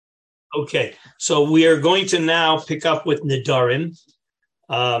Okay, so we are going to now pick up with Nidarim.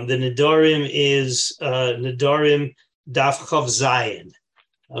 The Nidarim is Nidarim Daf Chav Zayin.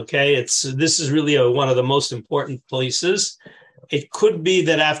 Okay, this is really one of the most important places. It could be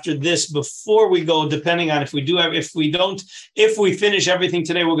that after this, before we go, depending on if we finish everything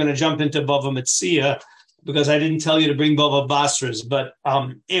today, we're going to jump into Bava Metzia, because I didn't tell you to bring Bava Basras. But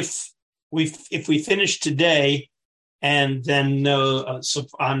if we finish today, and then so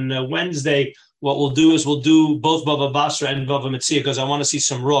on Wednesday, what we'll do is we'll do both Bava Basra and Bava Metzia, because I want to see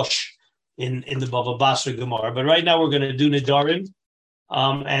some Rosh in the Bava Basra Gemara. But right now we're going to do Nidarim,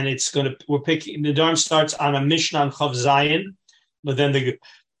 and we're picking Nidarim starts on a Mishnah on Chav Zayin, but then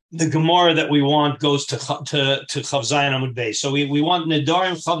the Gemara that we want goes to Chav Zayin Amud Beis. So we want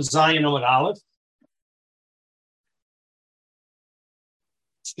Nidarim Chav Zayin Amud Aleph.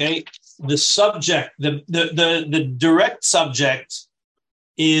 Okay, the subject, the direct subject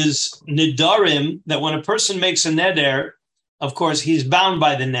is Nidarim, that when a person makes a neder, of course, he's bound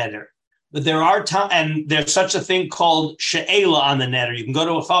by the neder. But there are and there's such a thing called she'ela on the neder. You can go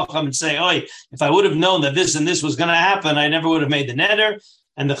to a chacham and say, "Oi, if I would have known that this and this was going to happen, I never would have made the neder."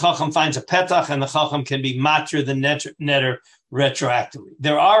 And the chacham finds a petach, and the chacham can be matr the neder retroactively.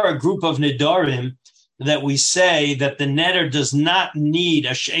 There are a group of nidarim that we say that the neder does not need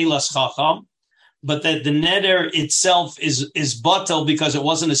a she'elas chacham, but that the neder itself is batel because it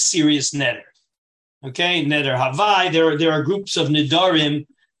wasn't a serious neder. Okay, neder havai. There are groups of nidarim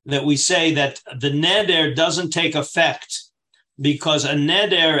that we say that the neder doesn't take effect because a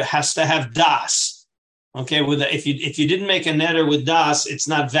neder has to have das. Okay, if you didn't make a neder with das, it's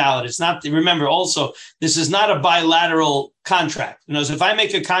not valid. It's not. Remember, also, this is not a bilateral contract. So if I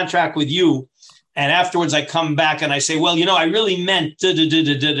make a contract with you, and afterwards I come back and I say, well, I really meant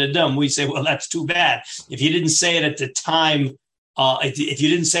da-da-da-da-da-da-dum. We say, well, that's too bad. If you didn't say it at the time, if you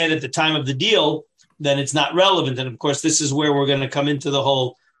didn't say it at the time of the deal, then it's not relevant. And of course, this is where we're going to come into the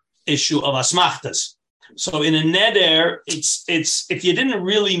whole issue of asmachtas. So in a neder, it's if you didn't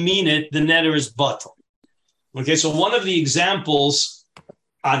really mean it, the neder is batel. Okay, so one of the examples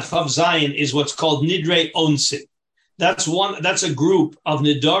on Chav Zayin is what's called nidrei onsin. That's a group of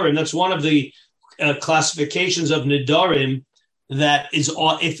nidarim. That's one of the classifications of nidarim that is,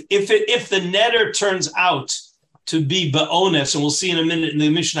 if the neder turns out to be ba'ones, and we'll see in a minute in the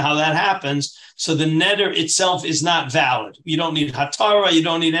Mishnah how that happens. So the neder itself is not valid. You don't need hatara, you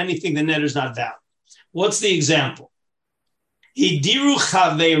don't need anything. The neder is not valid. What's the example? Hidiru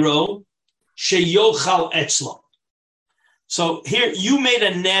chavero sheyochal etzlo. So here you made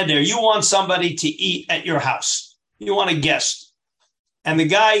a neder. You want somebody to eat at your house. You want a guest, and the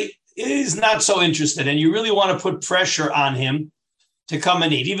guy is not so interested, and you really want to put pressure on him to come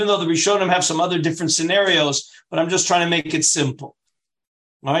and eat, even though the Rishonim have some other different scenarios, but I'm just trying to make it simple.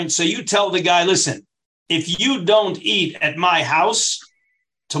 All right, so you tell the guy, listen, if you don't eat at my house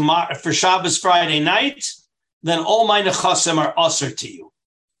tomorrow for Shabbos Friday night, then all my nechasim are usher to you.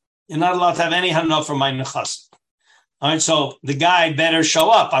 You're not allowed to have any hana for my nechasim. All right, so the guy better show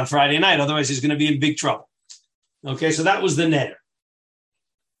up on Friday night, otherwise he's going to be in big trouble. Okay, so that was the neder.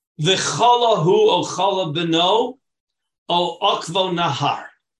 V'chala hu o chala beno o akvo nahar.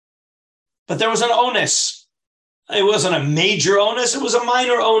 But there was an onus. It wasn't a major onus. It was a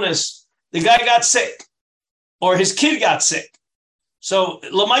minor onus. The guy got sick, or his kid got sick. So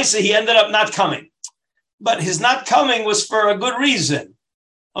Lamaisa, he ended up not coming. But his not coming was for a good reason.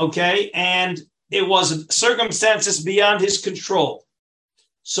 Okay, and it was circumstances beyond his control.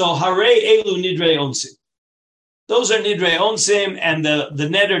 So hare elu nidrei onsim. Those are nidrei onsim, and the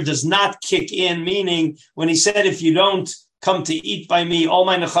neder does not kick in, meaning when he said, if you don't come to eat by me, all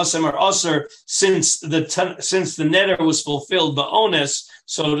my nechasim are usher, since the neder was fulfilled, ba'ones,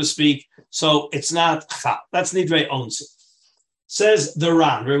 so to speak, so it's not chal. That's nidrei onsim. Says the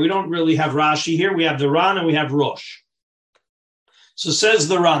Ran. We don't really have Rashi here. We have the Ran and we have Rosh. So says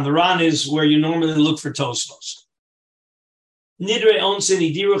the Ran. The Ran is where you normally look for Tosfos. Nidrei onsim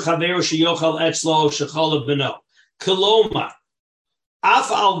idiru chaveru sheyochal etzlo shechol beno. Koloma,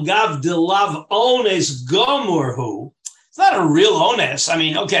 af al gav de lav ones gomurhu. It's not a real onus. I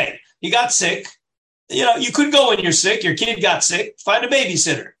mean, okay, you got sick. You could go when you're sick. Your kid got sick. Find a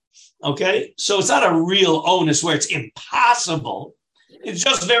babysitter. Okay, so it's not a real onus where it's impossible. It's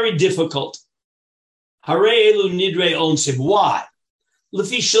just very difficult. Hare elu nidrei onsim. Why?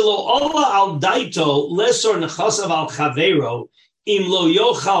 Lefi shelo ola al daito lesor nechasav al chavero im lo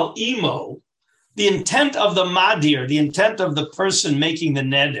yochal imo. The intent of the madir, the intent of the person making the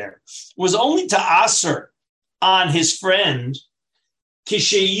neder, was only to aser on his friend,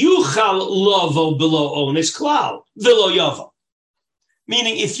 kisheyuchal lovo below ones klal velo yovo.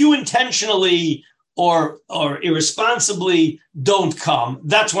 Meaning, if you intentionally or irresponsibly don't come,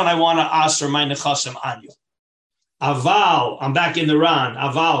 that's when I want to aser my nechasim on you. Aval, I'm back in the Ran.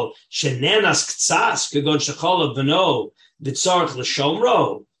 Aval, shenenas ktsas kegon shecholav beno v'tzarich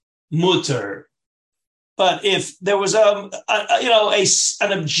l'shomro muter. But if there was an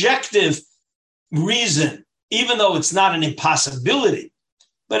objective reason, even though it's not an impossibility,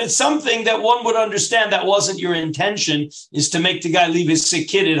 but it's something that one would understand that wasn't your intention, is to make the guy leave his sick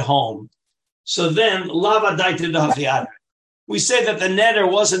kid at home. So then, we say that the neder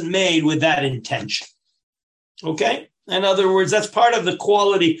wasn't made with that intention. Okay? In other words, that's part of the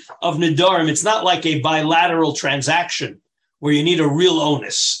quality of nedarim. It's not like a bilateral transaction where you need a real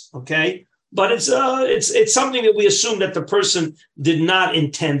onus. Okay? But it's something that we assume that the person did not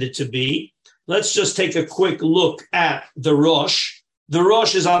intend it to be. Let's just take a quick look at the Rosh. The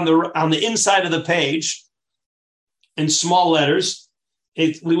Rosh is on the inside of the page in small letters.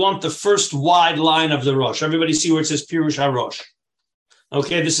 We want the first wide line of the Rosh. Everybody see where it says Pirush HaRosh.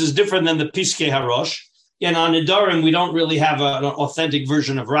 Okay, this is different than the Piskei HaRosh. And on Nedarim, we don't really have an authentic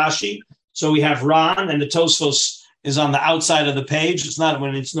version of Rashi. So we have Ran, and the Tosfos is on the outside of the page. It's not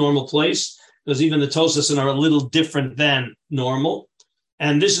in its normal place, because even the Tosfos are a little different than normal.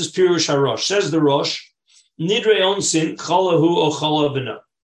 And this is Pirush HaRosh. Says the Rosh, Nidre onsin cholahu o chola b'no.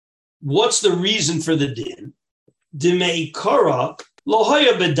 What's the reason for the din? Dimei kara lo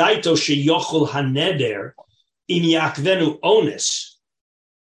haya bedaito sheyochol haneder im yakvenu onis.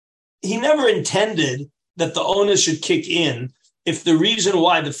 He never intended that the onus should kick in if the reason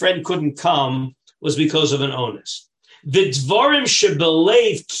why the friend couldn't come was because of an onus. V'dvarim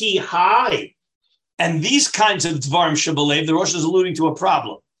shebelev ki hai. And these kinds of dvarim shebelev, the Rosh is alluding to a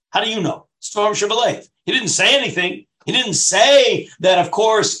problem. How do you know? It's dvarim shebelev. He didn't say anything. He didn't say that, of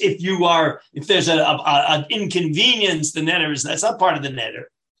course, if there's an inconvenience, the neder is, that's not part of the neder.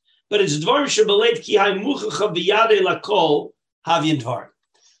 But it's dvarim shebelev ki hai muchacha b'yadei lakol havyin dvarim.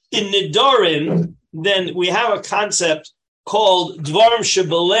 In nedarim, then we have a concept called dvarim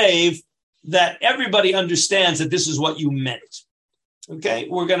shebelev that everybody understands that this is what you meant. Okay,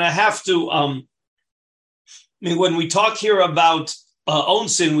 we're going to have to. When we talk here about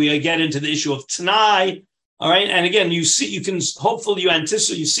onsin, we get into the issue of Tanai. All right, and again, you see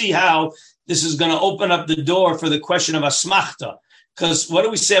how this is going to open up the door for the question of asmachta. Because what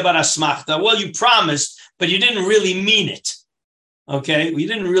do we say about asmachta? Well, you promised, but you didn't really mean it. Okay, you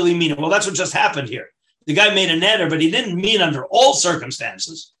didn't really mean it. Well, that's what just happened here. The guy made a neder, but he didn't mean under all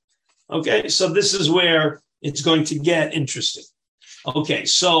circumstances. Okay, so this is where it's going to get interesting. Okay,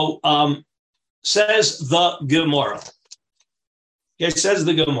 so says the Gemara. Okay, says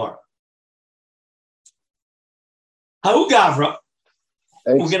the Gemara. Hahu Gavra.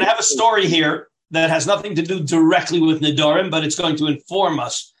 We're going to have a story here that has nothing to do directly with Nedarim, but it's going to inform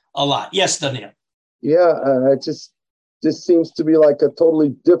us a lot. Yes, Daniel. Yeah, it just seems to be like a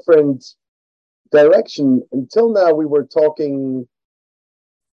totally different direction. Until now, we were talking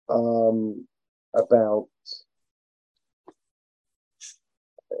about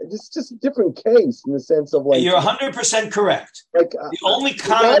just a different case in the sense of like... You're 100% correct. Like the only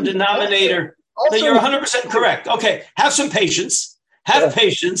common denominator... You're 100% correct. Okay, have some patience. Have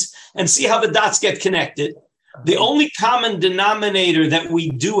patience and see how the dots get connected. The only common denominator that we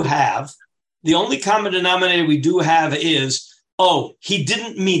do have is, he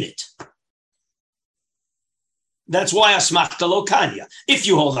didn't mean it. That's why asmachta lo kanya. If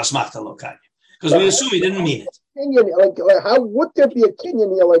you hold asmachta lo kanya, because we assume he didn't mean it. Like, how would there be a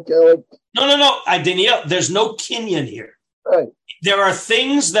kinyan here? No. Daniel, there's no kinyan here. Right. There are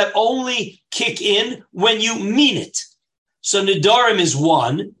things that only kick in when you mean it. So nedarim is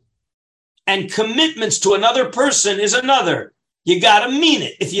one, and commitments to another person is another. You got to mean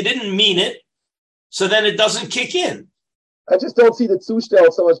it. If you didn't mean it, so then it doesn't kick in. I just don't see the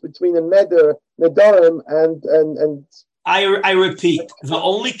zustel so much between the nedarim and. I repeat, the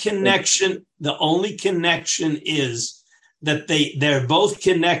only connection is that they're both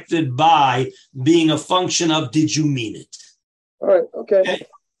connected by being a function of did you mean it? All right, okay.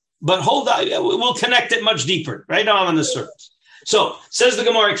 But hold on, we'll connect it much deeper. Right now I'm on the surface. So, says the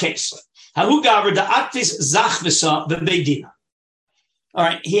Gemara case. Hahu Gavra da'aktis zachvisa bebeidina. All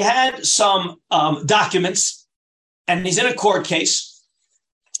right, he had some documents, and he's in a court case.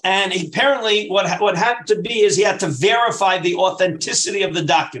 And apparently what had to be is he had to verify the authenticity of the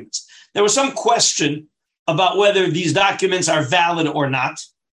documents. There was some question about whether these documents are valid or not.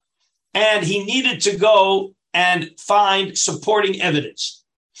 And he needed to go and find supporting evidence.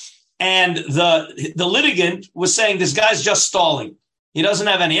 And the litigant was saying, this guy's just stalling. He doesn't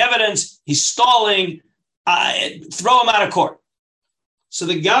have any evidence. He's stalling. Throw him out of court. So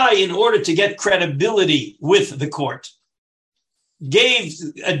the guy, in order to get credibility with the court,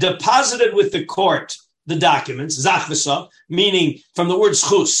 deposited with the court the documents, zachvasa, meaning from the word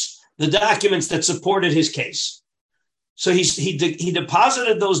schus, the documents that supported his case. So he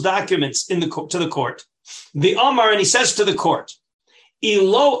deposited those documents to the court. The Omar, and he says to the court,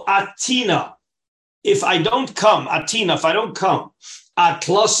 Ilo atina, if I don't come, atlosin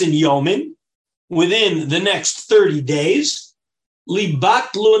yomin, within the next 30 days,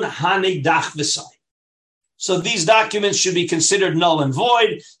 libatlun hane dachvasai. So these documents should be considered null and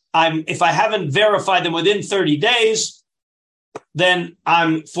void. If I haven't verified them within 30 days, then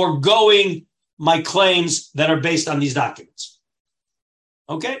I'm foregoing my claims that are based on these documents.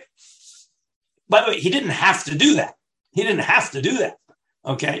 Okay? By the way, he didn't have to do that.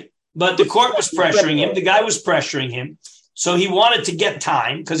 Okay? But the court was pressuring him. The guy was pressuring him. So he wanted to get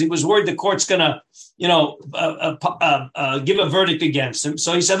time because he was worried the court's going to, give a verdict against him.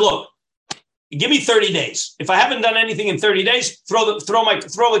 So he said, look, give me 30 days. If I haven't done anything in 30 days, throw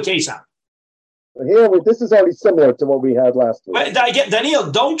the case out. Here, this is already similar to what we had last week. But Daniel,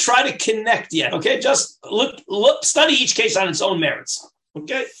 don't try to connect yet, okay? Just look, study each case on its own merits,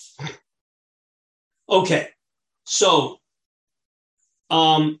 okay? Okay, so,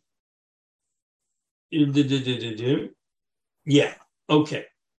 yeah, okay.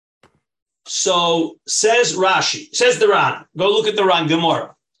 So, says Rashi, says the Ran, go look at the Ran,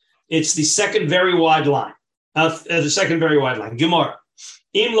 Gemara. It's the second very wide line, Gemara.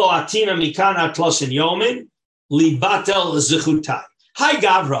 Im lo atina mikan atlosin yomin libatel zechutai. Hi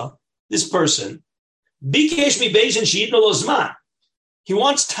Gavra, this person, bikesh mi beizin sheitnu lo zman. He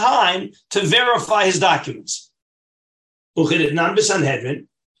wants time to verify his documents. Uchidetnan b'Sanhedrin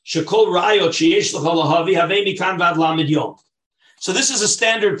shekol ra'ayot sheyesh l'cha lahavi havei mikan vad lamed yom. So this is a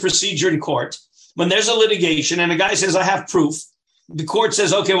standard procedure in court. When there's a litigation and a guy says, I have proof, the court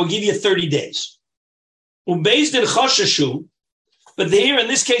says, okay, we'll give you 30 days. Ubeis din chashashu. But here, in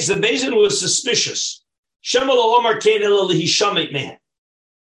this case, the Beis Din was suspicious. The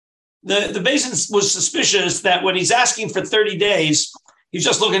Beis Din was suspicious that when he's asking for 30 days, he's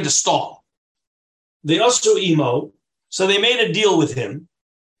just looking to stall. They also emo, so they made a deal with him.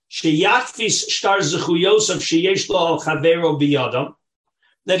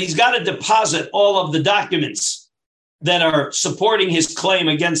 That he's got to deposit all of the documents that are supporting his claim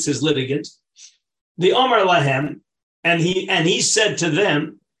against his litigant. The Omar Lahem, and he said to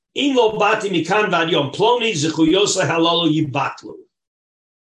them,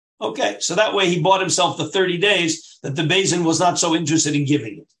 okay, so that way he bought himself the 30 days that the Beis Din was not so interested in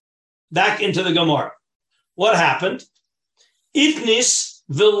giving it. Back into the Gemara. What happened? Itnis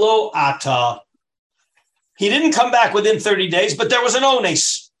velo ata. He didn't come back within 30 days, but there was an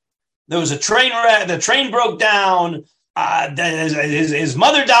ones. There was a train wreck, the train broke down, his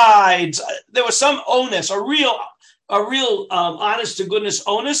mother died. There was some onus, a real honest to goodness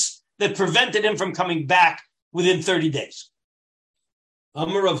onus that prevented him from coming back within 30 days.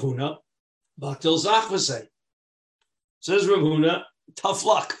 Amar Rav Huna, Batil Zachvasei. Says Rav Huna, tough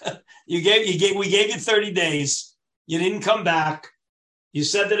luck. We gave you 30 days. You didn't come back. You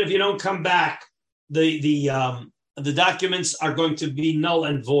said that if you don't come back, the documents are going to be null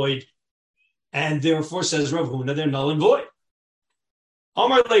and void. And therefore, says Rav Huna, they're null and void.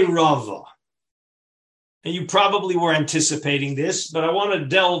 Amar le Rava. And you probably were anticipating this, but I want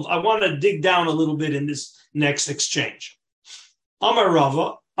to dig down a little bit in this next exchange. Amar le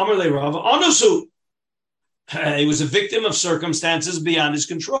Rava, Anusu. He was a victim of circumstances beyond his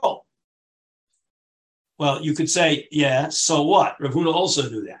control. Well, you could say, yeah, so what? Rav Huna also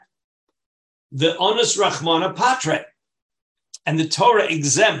knew that. The onus rachmana patre. And the Torah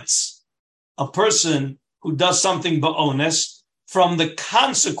exempts a person who does something ba'onus from the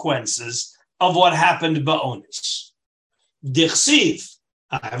consequences of what happened ba'onus. Dichsiv,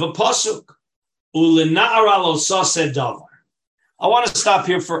 I have a pasuk. Ulena'ara lo saseh davar. I want to stop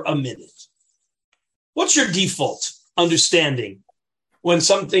here for a minute. What's your default understanding when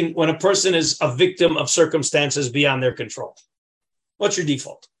a person is a victim of circumstances beyond their control? What's your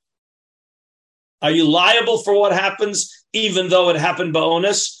default? Are you liable for what happens even though it happened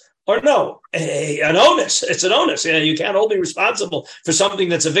ba'onus? Or no, an onus. It's an onus. You can't hold me responsible for something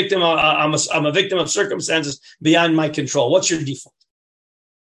that's a victim. I'm a victim of circumstances beyond my control. What's your default?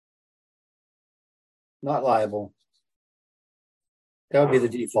 Not liable. That would be the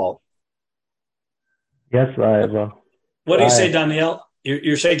default. Yes, liable. What do you say, Daniel?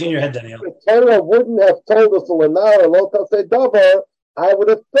 You're shaking your head, Daniel. If Torah wouldn't have told us I would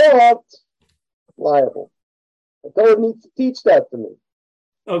have thought liable. The Torah needs to teach that to me.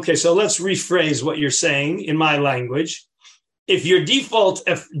 Okay, so let's rephrase what you're saying in my language. if your default,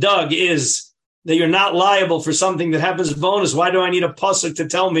 if Doug, is that you're not liable for something that happens bonus, why do I need a pasuk to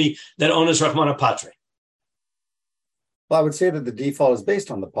tell me that onus Rahmana Patre? Well, I would say that the default is based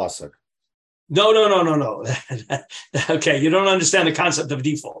on the pasuk. No. Okay, you don't understand the concept of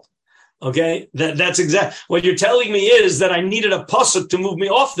default. Okay, that's exact. What you're telling me is that I needed a pasuk to move me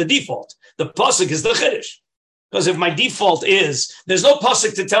off the default. The pasuk is the chiddush. Because if my default is, there's no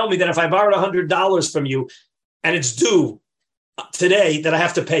pasuk to tell me that if I borrowed $100 from you and it's due today that I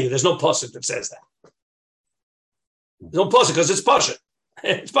have to pay you. There's no pasuk that says that. There's no pasuk because it's pasuk.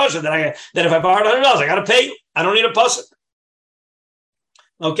 It's pasuk that if I borrowed $100, I got to pay you. I don't need a pasuk.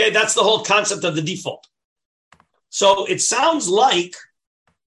 Okay, that's the whole concept of the default. So it sounds like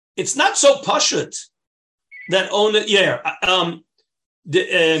it's not so pashut that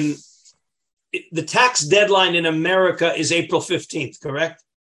the tax deadline in America is April 15th, correct?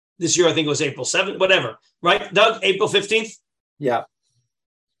 This year, I think it was April 7th, whatever. Right, Doug? April 15th? Yeah.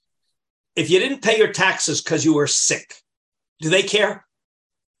 If you didn't pay your taxes because you were sick, do they care?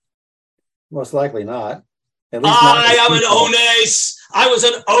 Most likely not. At least I am an ones. I was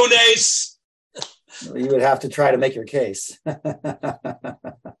an ones. You would have to try to make your case.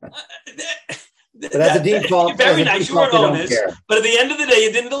 But as a default, very nice. You were an honest, but at the end of the day,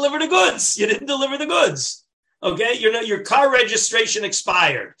 you didn't deliver the goods. You didn't deliver the goods. Okay, your car registration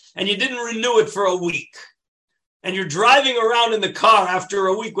expired, and you didn't renew it for a week. And you're driving around in the car after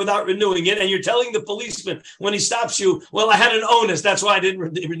a week without renewing it, and you're telling the policeman when he stops you, "Well, I had an onus, that's why I didn't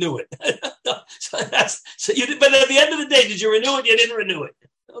renew it." But at the end of the day, did you renew it? You didn't renew it.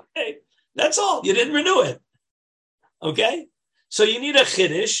 Okay, that's all. You didn't renew it. Okay. So you need a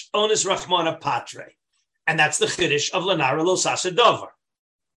chiddush, onus Rahmana Patre. And that's the chiddush of Lanara Lo Sasa Dover.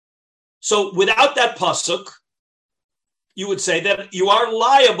 So without that pasuk, you would say that you are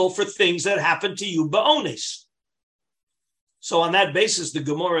liable for things that happen to you ba'ones. So on that basis, the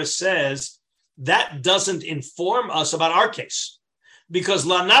Gemara says that doesn't inform us about our case. Because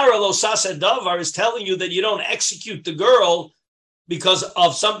Lanara Lo Sasa Dover is telling you that you don't execute the girl because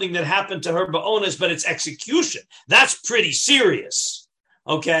of something that happened to her ba'ones, but it's execution. That's pretty serious,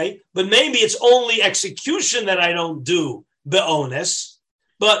 okay? But maybe it's only execution that I don't do ba'ones,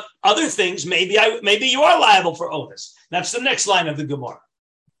 but other things, maybe you are liable for onus. That's the next line of the Gemara.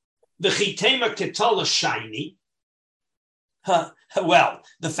 The chitema ketala shiny. Well,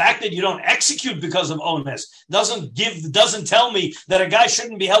 the fact that you don't execute because of onus doesn't tell me that a guy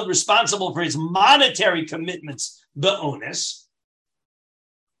shouldn't be held responsible for his monetary commitments ba'ones.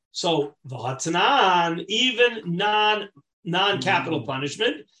 So v'hatanan, even non-capital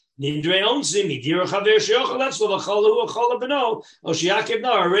punishment, nidrei onsin, midira chaver sheyochel etzlo v'chol hu beno, o sheyakev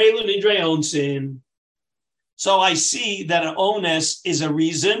no arelu nidrei onsin. So I see that an onus is a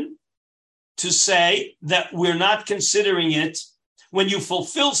reason to say that we're not considering it. When you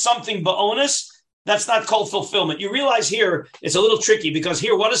fulfill something ba'onus, that's not called fulfillment. You realize here, it's a little tricky because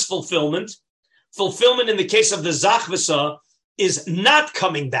here, what is fulfillment? Fulfillment in the case of the zachvasa is not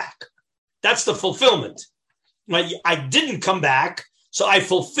coming back. That's the fulfillment. Right? I didn't come back, so I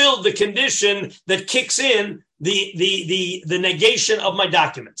fulfilled the condition that kicks in the negation of my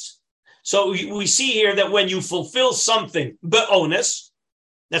documents. So we see here that when you fulfill something ba'onus,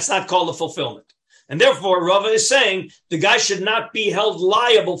 that's not called a fulfillment. And therefore, Rava is saying the guy should not be held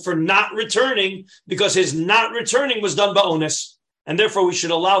liable for not returning because his not returning was done ba'onus. And therefore, we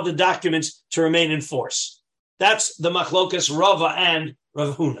should allow the documents to remain in force. That's the machlokas Rava and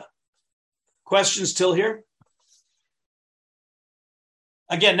Rav Huna. Questions till here?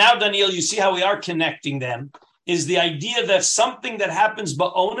 Again, now, Daniel, you see how we are connecting them, is the idea that something that happens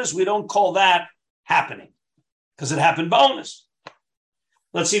ba'onus, we don't call that happening because it happened ba'onus.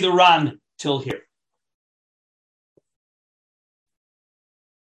 Let's see the Ran till here.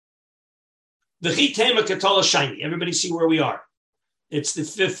 The chitema katala shiny. Everybody see where we are. It's the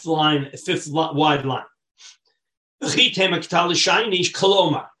fifth wide line. The chitema katala shiny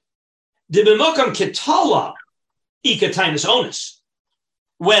koloma. The b'mokam katala ikatainus onus.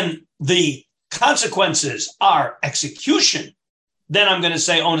 When the consequences are execution, then I'm going to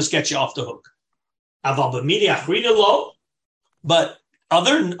say onus gets you off the hook. Aval b'midi achrina lo, but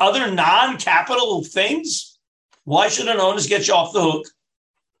other non-capital things, why should an onus get you off the hook?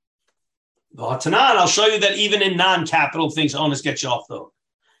 I'll show you that even in non-capital things, onus gets you off the hook.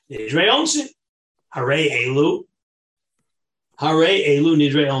 Nidrei onsin, hare elu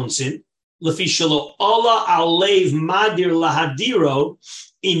nidrei onsin, lefi shelo ola alev madir lahadiro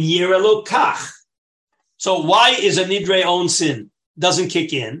in yirelo kach. So why is a nidrei onsin doesn't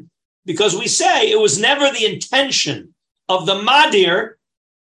kick in? Because we say it was never the intention of the madir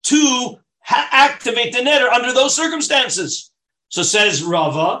to activate the neder under those circumstances. So says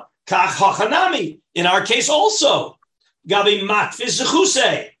Rava, kach hachanami. In our case also, gabi matfis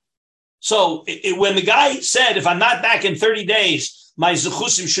zechuse. So when the guy said, if I'm not back in 30 days, my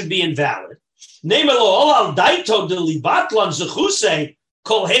zechusim should be invalid. Neimelo ol al daito de libatlan zechuse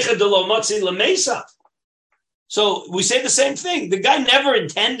kol hecha de lo motzi lemesa. So we say the same thing. The guy never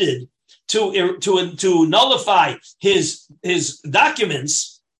intended to nullify his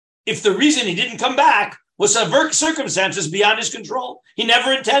documents if the reason he didn't come back was circumstances beyond his control. He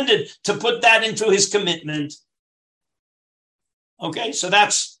never intended to put that into his commitment. Okay, so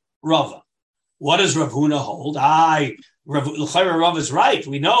that's Rava. What does Rav Huna hold? Rav is right.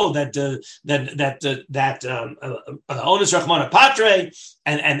 We know that onus rachmana patre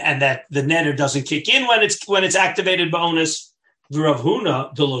and that the neder doesn't kick in when it's activated by onus. Rav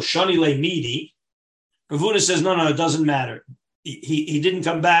Huna the loshani le midi. Rav Huna says no, it doesn't matter. He didn't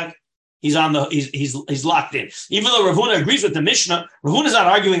come back. He's locked in. Even though Rav Huna agrees with the Mishnah, Rav Huna's not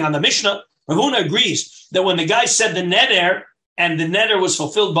arguing on the Mishnah. Rav Huna agrees that when the guy said the neder and the neder was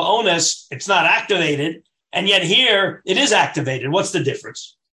fulfilled by onus, it's not activated. And yet here it is activated. What's the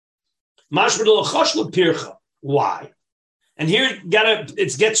difference? Why? And here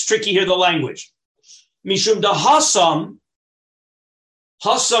it gets tricky here, the language. Mishum da hasam.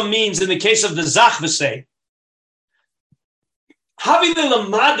 Hasam means in the case of the zachvase. Havi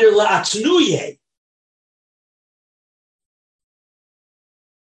lamader la'atznuye.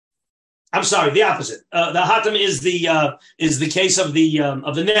 I'm sorry, the opposite. The hatam is the case of the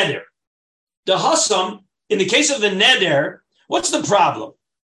neder. The hasam, in the case of the neder, what's the problem?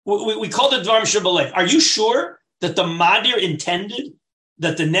 We called it dvarim shebalev. Are you sure that the madir intended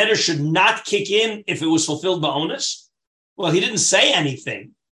that the neder should not kick in if it was fulfilled by onus? Well, he didn't say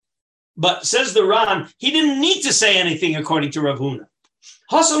anything. But says the Ran, he didn't need to say anything according to Rav Huna.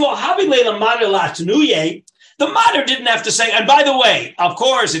 The matter didn't have to say, and by the way, of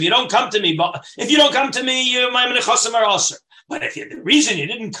course, if you don't come to me, my menechosim are aser. But if the reason you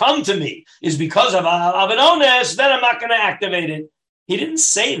didn't come to me is because of an onus, then I'm not going to activate it. He didn't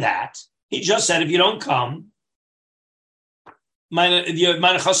say that. He just said, if you don't come, my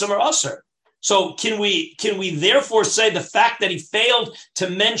menechosim are aser. So can we therefore say the fact that he failed to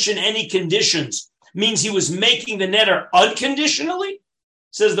mention any conditions means he was making the neder unconditionally?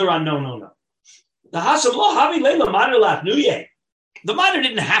 Says the Ran, no. The matter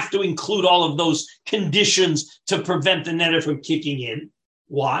didn't have to include all of those conditions to prevent the neder from kicking in.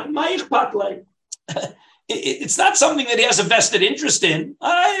 Why? It's not something that he has a vested interest in.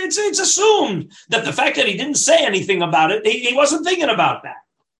 It's assumed that the fact that he didn't say anything about it, he wasn't thinking about that.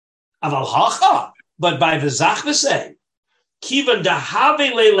 But by the zachvase, kivan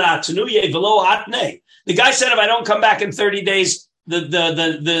dahave le'latnuye velo atne. The guy said, if I don't come back in 30 days, the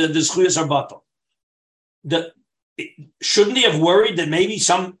zchuyas are batal. Shouldn't he have worried that maybe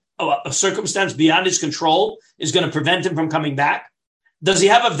a circumstance beyond his control is going to prevent him from coming back? Does he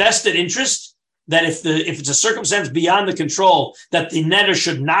have a vested interest that if it's a circumstance beyond the control that the neder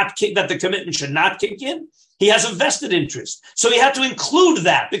should not kick, that the commitment should not kick in? He has a vested interest. So he had to include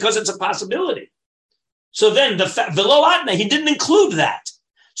that because it's a possibility. So then velo atne, he didn't include that.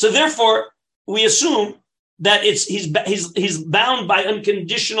 So therefore, we assume that he's bound by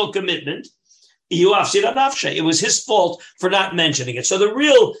unconditional commitment. It was his fault for not mentioning it. So the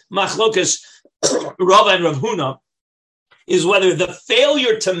real machlokas, Rava and Rav Huna, is whether the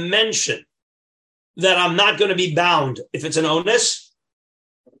failure to mention that I'm not going to be bound if it's an onus,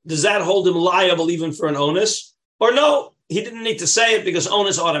 does that hold him liable even for an onus? Or no, he didn't need to say it because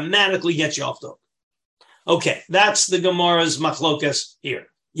onus automatically gets you off the hook. Okay, that's the Gemara's machlokas here.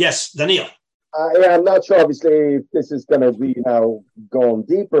 Yes, Daniel. I'm not sure, obviously, if this is going to be now going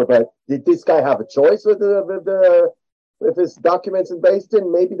deeper, but did this guy have a choice with his documents in Beis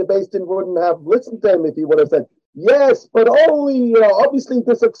Din? Maybe the Beis Din wouldn't have listened to him if he would have said, yes, but only, obviously,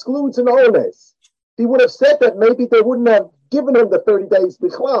 this excludes an onus. He would have said that, maybe they wouldn't have given him the 30 days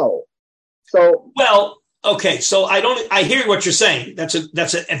bichlal. So, well, okay, so I hear what you're saying. That's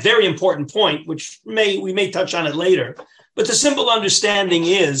a very important point, which we may touch on it later. But the simple understanding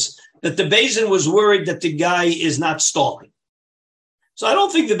is that the Beis Din was worried that the guy is not stalling. So I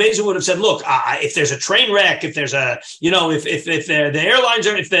don't think the Beis Din would have said, look, if there's a train wreck, if there's the airlines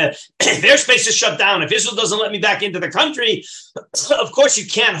are, if the airspace is shut down, if Israel doesn't let me back into the country, of course you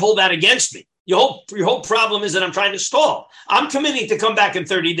can't hold that against me. Your whole problem is that I'm trying to stall. I'm committing to come back in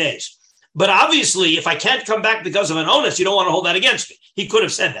 30 days. But obviously, if I can't come back because of an onus, you don't want to hold that against me. He could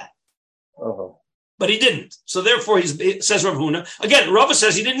have said that. Uh-huh. But he didn't. So therefore, it says Rav Huna. Again, Rava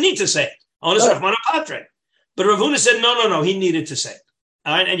says he didn't need to say it. Onus Rachmana Patre. But Rav Huna said, no, he needed to say it.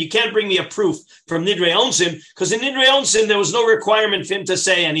 All right, and you can't bring me a proof from Nidrei Onsim, because in Nidrei Onsim there was no requirement for him to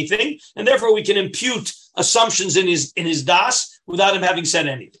say anything, and therefore we can impute assumptions in his das without him having said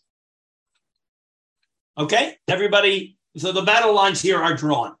anything. Okay, everybody. So the battle lines here are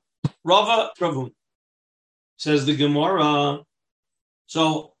drawn. Rava, Ravun, says the Gemara.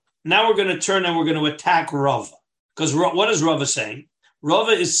 So now we're going to turn and we're going to attack Rava, because what is Rava saying?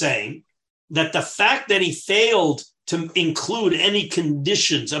 Rava is saying that the fact that he failed to include any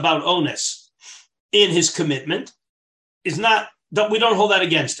conditions about onus in his commitment is not, we don't hold that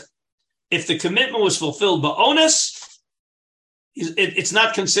against him. If the commitment was fulfilled by onus, it's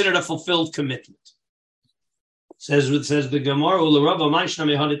not considered a fulfilled commitment. Says the Gemara, Ularava Maishna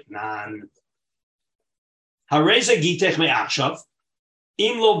Mehadit Nan. Hareza Gitech Me'achshav,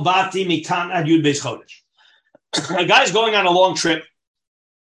 Imlo Bati Mikan Ad Yud Beis Chodesh. A guy's going on a long trip,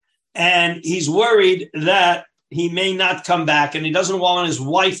 and he's worried that he may not come back, and he doesn't want his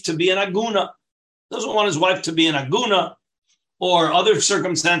wife to be an aguna. Doesn't want his wife to be an aguna, or other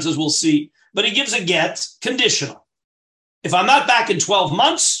circumstances we'll see. But he gives a get conditional. If I'm not back in 12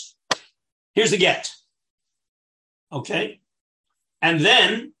 months, here's the get. Okay? And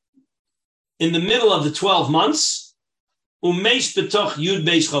then, in the middle of the 12 months, Umeis betoch Yud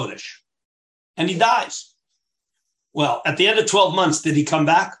Beis Chodesh. And he dies. Well, at the end of 12 months, did he come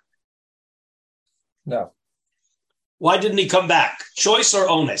back? No. Why didn't he come back? Choice or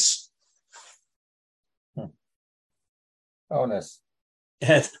onus? Onus.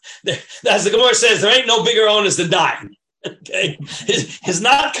 As the Gemara says, there ain't no bigger onus than dying. Okay, his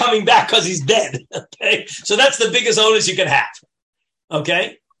not coming back because he's dead. Okay, so that's the biggest onus you can have.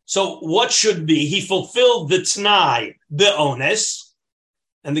 Okay, so what should be? He fulfilled the t'nai, the onus,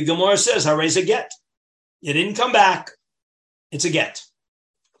 and the Gemara says, "Haray's a get." You didn't come back. It's a get.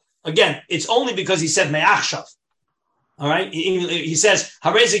 Again, it's only because he said me'achshav. All right, he says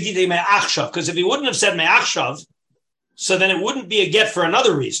Haray's a get me'achshav, because if he wouldn't have said me'achshav, so then it wouldn't be a get for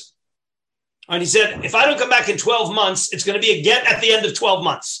another reason. And he said, if I don't come back in 12 months, it's going to be a get at the end of 12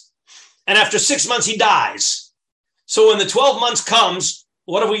 months. And after 6 months, he dies. So when the 12 months comes,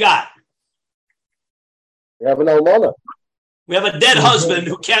 what have we got? We have an almana. We have a dead husband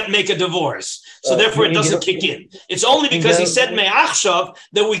who can't make a divorce. So therefore, it doesn't kick in. It's only because he said me'achshav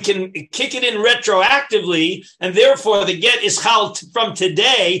that we can kick it in retroactively, and therefore the get is chal from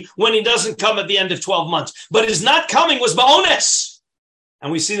today when he doesn't come at the end of 12 months. But his not coming was ba'ones.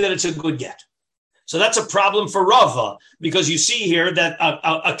 And we see that it's a good get. So that's a problem for Rava, because you see here that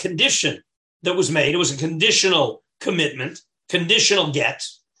a condition that was made, it was a conditional commitment, conditional get,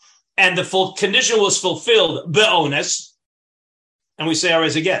 and the full condition was fulfilled be'ones, and we say, all right,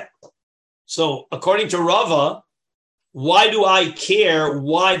 as a get. So according to Rava, why do I care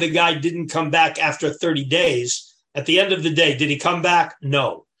why the guy didn't come back after 30 days? At the end of the day, did he come back?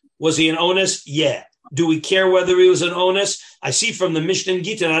 No. Was he an onus? Yeah. Do we care whether he was an onus? I see from the Mishnah and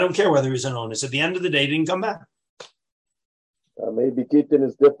Gittin, I don't care whether he's an onus. At the end of the day, he didn't come back. Maybe Gittin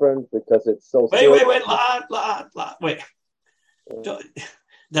is different because it's so... Wait.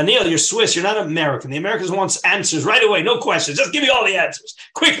 Daniel, you're Swiss. You're not American. The Americans want answers right away. No questions. Just give me all the answers.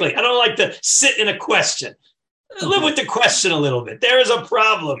 Quickly. I don't like to sit in a question. Live with the question a little bit. There is a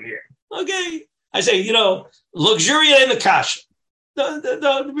problem here. Okay? I say, luxuria in the kasha.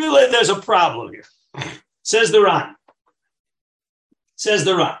 Really, there's a problem here. Says the Ran.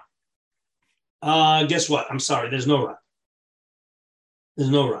 Guess what? I'm sorry. There's no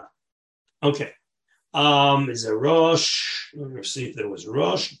Ran. Okay. Is there Rosh? Let's see if there was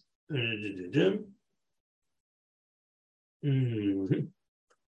Rosh. No.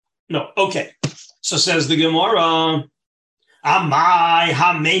 Okay. So says the Gemara. Amai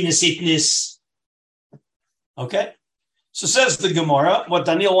hamenesitnis. Okay. So says the Gemara, what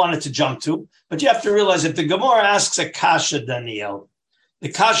Daniel wanted to jump to, but you have to realize if the Gemara asks a kasha, Daniel, the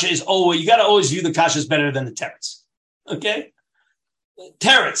kasha is always, you got to always view the kasha as better than the teretz. Okay?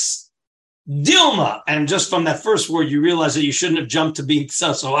 Teretz, Dilma, and just from that first word, you realize that you shouldn't have jumped to being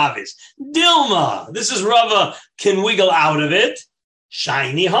so obvious. Dilma, this is Rava can wiggle out of it.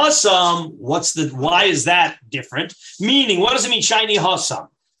 Shiny Hassam, why is that different? Meaning, what does it mean, shiny Hassam?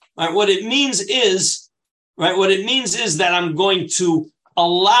 Right, what it means is that I'm going to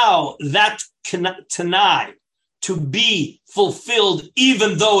allow that Tanai to be fulfilled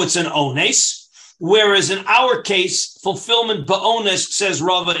even though it's an ones, whereas in our case, fulfillment ba'ones, says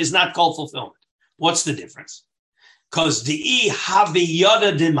Rava, is not called fulfillment. What's the difference? Because the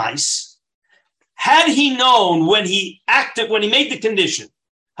haviyada demais, had he known when he made the condition,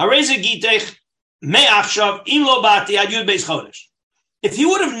 if he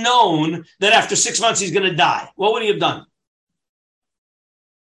would have known that after 6 months he's going to die, what would he have done?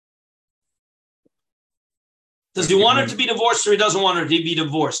 Does he want her to be divorced or he doesn't want her to be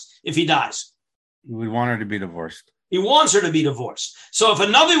divorced if he dies? We want her to be divorced. He wants her to be divorced. So if a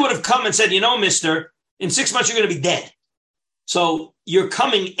Navi would have come and said, mister, in 6 months you're going to be dead. So your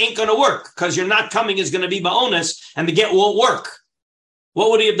coming ain't going to work because your not coming is going to be ba'onis and the get won't work. What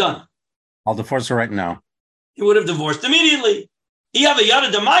would he have done? I'll divorce her right now. He would have divorced immediately. He have a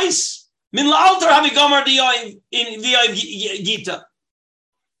yada demais. Min la'alter have a gomer in gita.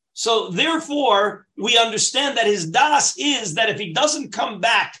 So therefore, we understand that his das is that if he doesn't come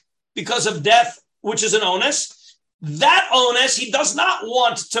back because of death, which is an onus, that onus he does not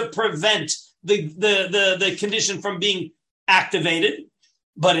want to prevent the condition from being activated.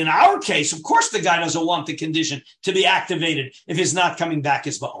 But in our case, of course, the guy doesn't want the condition to be activated if he's not coming back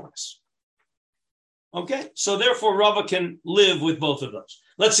as ba'onus. Okay, so therefore Rava can live with both of those.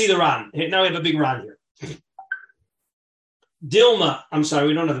 Let's see the Ran. Now we have a big Ran here. Dilma, I'm sorry,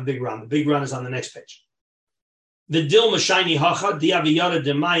 we don't have a big Ran. The big Ran is on the next page. The Dilma shiny hacha diaviyada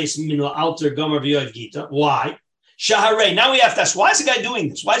demayis min alter gomer v'yoyv gita. Why? Shaharei. Now we have to ask, why is the guy doing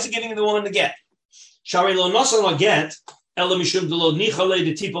this? Why is he giving the woman the get? Shaharei lo nosan lo get ela mishum delo nichale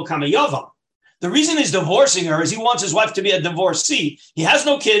de tipo kamayava. The reason he's divorcing her is he wants his wife to be a divorcee. He has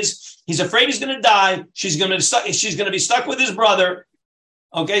no kids. He's afraid he's going to die. She's going to be stuck with his brother.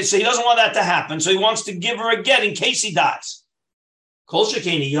 Okay, so he doesn't want that to happen. So he wants to give her a get in case he dies. So since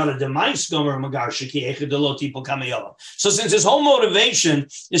his whole motivation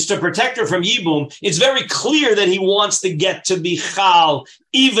is to protect her from Yibum, it's very clear that he wants the get to be chal,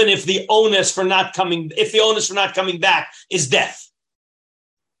 even if the onus for not coming back is death.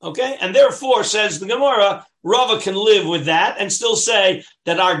 Okay, and therefore, says the Gemara, Rava can live with that and still say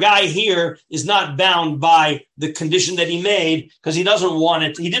that our guy here is not bound by the condition that he made because he doesn't want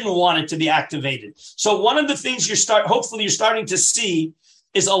it. He didn't want it to be activated. So one of the things hopefully you're starting to see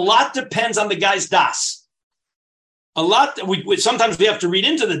is a lot depends on the guy's das. A lot. Sometimes we have to read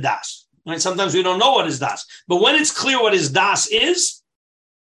into the das. Right? Sometimes we don't know what his das. But when it's clear what his das is,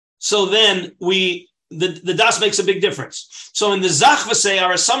 so then the das makes a big difference. So in the Zachvasei,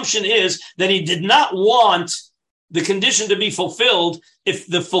 our assumption is that he did not want the condition to be fulfilled if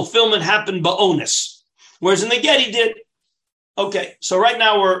the fulfillment happened ba'onus. Whereas in the get, he did. Okay, so right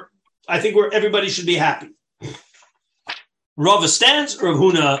now everybody should be happy. Rava stands, Rav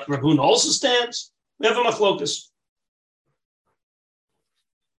Huna also stands. We have a machlokas.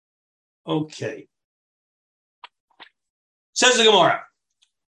 Okay. Says the Gemara.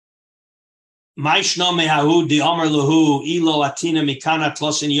 We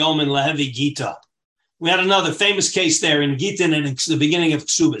had another famous case there in Gitin and the beginning of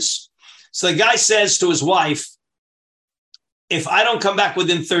Ksubis. So the guy says to his wife, if I don't come back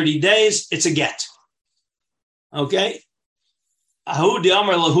within 30 days, it's a get. Okay? On the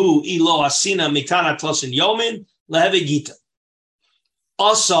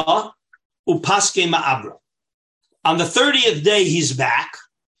 30th day, he's back.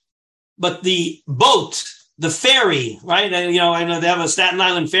 But the boat, the ferry, right? I know they have a Staten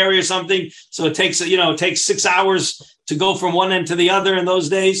Island ferry or something. So it takes 6 hours to go from one end to the other in those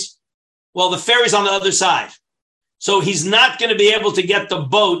days. Well, the ferry's on the other side. So he's not going to be able to get the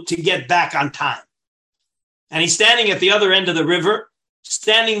boat to get back on time. And he's standing at the other end of the river,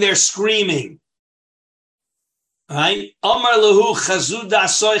 standing there screaming. Right? Amar lahu chazuda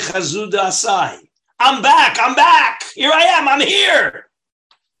asai, chazuda asai. I'm back. Here I am. I'm here.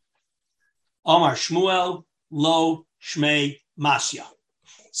 Amar Shmuel lo shmei masya.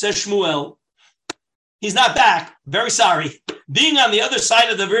 Says Shmuel, he's not back. Very sorry. Being on the other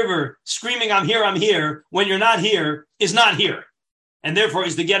side of the river, screaming, I'm here, when you're not here, is not here. And therefore,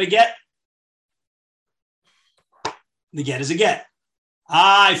 is the get a get? The get is a get.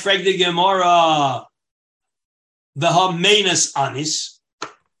 I frag the Gemara, the hamenas anis.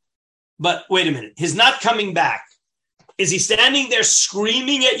 But wait a minute. His not coming back. Is he standing there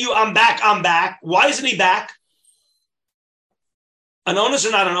screaming at you, I'm back? Why isn't he back? An onus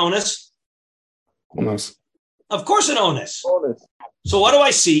or not an onus? Onus. Of course an onus. So what do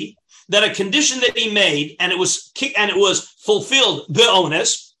I see? That a condition that he made and it was fulfilled, the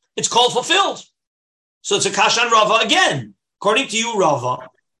onus, it's called fulfilled. So it's a kashan Rava again. According to you, Rava,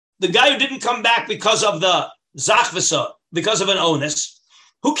 the guy who didn't come back because of the zachvasa, because of an onus,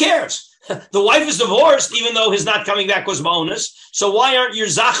 who cares? The wife is divorced, even though his not coming back was bonus. So why aren't your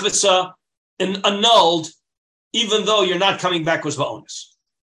zachvasa annulled, even though your not coming back was bonus?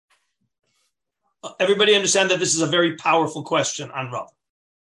 Everybody understand that this is a very powerful question on Rav.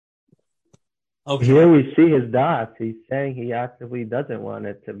 Okay. Here we see his dots. He's saying he actively doesn't want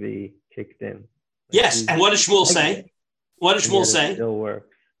it to be kicked in. Yes, and what does Shmuel say? What does Shmuel say? It still works.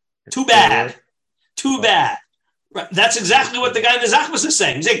 Too bad. Right. That's exactly what the guy in the Zachmas is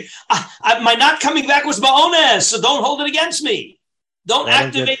saying. He's saying, my not coming back was ba'ones, so don't hold it against me. Don't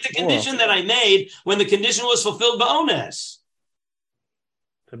activate the condition that I made when the condition was fulfilled ba'ones.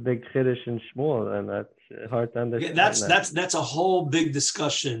 It's a big chiddush in Shmuel, and that's hard to understand. That's a whole big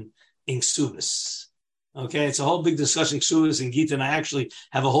discussion in Ksubis. Okay, it's a whole big discussion in Ksubis and Gita, and I actually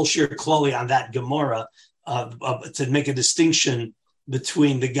have a whole shir kloli on that Gemara to make a distinction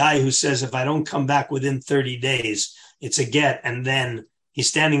between the guy who says, if I don't come back within 30 days, it's a get, and then he's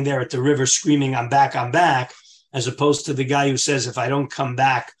standing there at the river screaming, I'm back, as opposed to the guy who says, if I don't come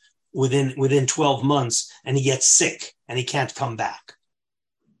back within 12 months, and he gets sick and he can't come back.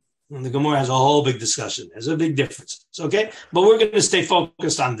 And the Gemara has a whole big discussion. There's a big difference. Okay, but we're going to stay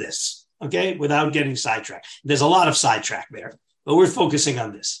focused on this, okay, without getting sidetracked. There's a lot of sidetrack there, but we're focusing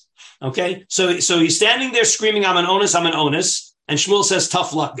on this. Okay, so he's standing there screaming, I'm an onus, and Shmuel says,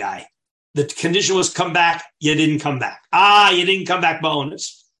 tough luck, guy. The condition was come back, you didn't come back. You didn't come back by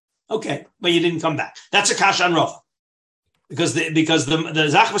onus. Okay, but you didn't come back. That's a kash on Rava. Because the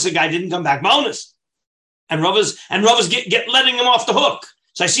Zachmas guy didn't come back by onus. And Rava's get letting him off the hook.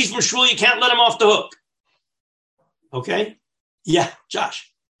 So I see from Shmuel, you can't let him off the hook. Okay? Yeah,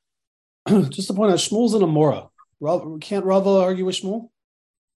 Josh. Just to point out, Shmuel's in a Mora. Can't Rava argue with Shmuel?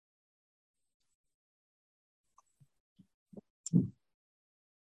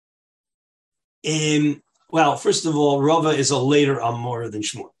 Well, first of all, Rava is a later Amora than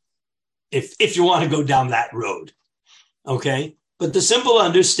Shmuel, if you want to go down that road. Okay? But the simple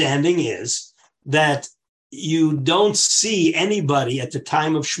understanding is that you don't see anybody at the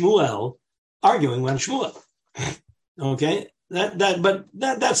time of Shmuel arguing with Shmuel. Okay?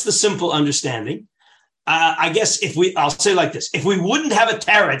 That's the simple understanding. I guess I'll say like this, if we wouldn't have a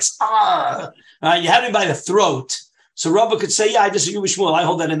teretz, you had me by the throat, so Rava could say, yeah, I disagree with Shmuel. I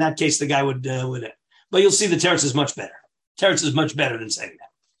hold that in that case, the guy would it. But you'll see the teretz is much better. Teretz is much better than saying that.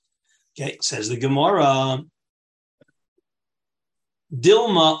 Okay, says the Gemara,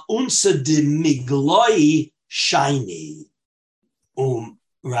 Dilma unsa de migloi shiny.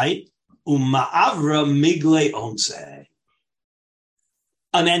 Right? Ma'avra migle onse.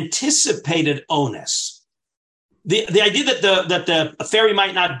 An anticipated onus. The idea that the ferry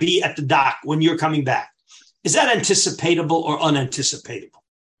might not be at the dock when you're coming back, is that anticipatable or unanticipatable?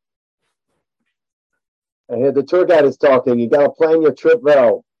 I hear the tour guide is talking. You got to plan your trip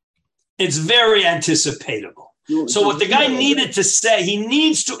well. It's very anticipatable. So what the guy needed to say, he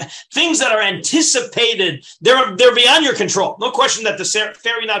needs to, things that are anticipated, they're beyond your control. No question that the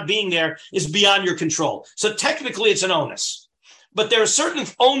ferry not being there is beyond your control. So technically it's an onus. But there are certain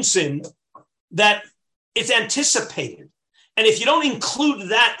onsin that it's anticipated. And if you don't include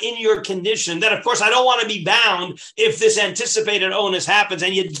that in your condition, then of course I don't want to be bound if this anticipated onus happens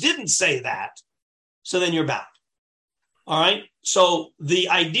and you didn't say that. So then you're bound. All right. So the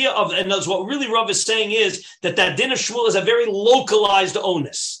idea of, and that's what really Rav is saying is that din of Shmuel is a very localized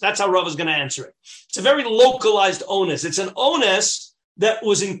onus. That's how Rav is going to answer it. It's a very localized onus. It's an onus that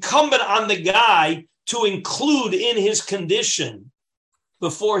was incumbent on the guy to include in his condition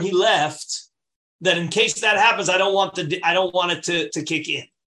before he left, that in case that happens, I don't want it to kick in.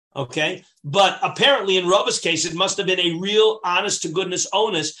 Okay. But apparently in Rav's case, it must have been a real honest to goodness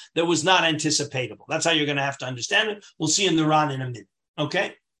onus that was not anticipatable. That's how you're going to have to understand it. We'll see in the Ran in a minute.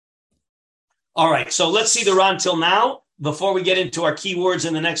 Okay. All right. So let's see the Ran till now before we get into our key words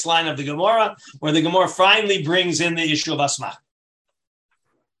in the next line of the Gemara, where the Gemara finally brings in the issue of Asmach.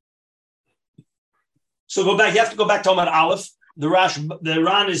 So go back. You have to go back to Amud Aleph. The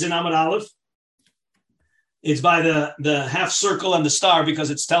Ran is in Amud Aleph. It's by the half circle and the star because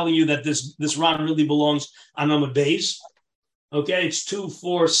it's telling you that this Ran really belongs on Amud Beis. Okay, it's 2,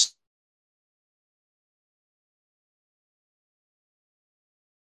 4, 6.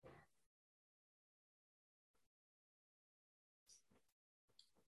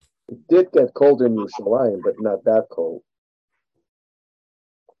 It did get cold in Yerushalayim, but not that cold.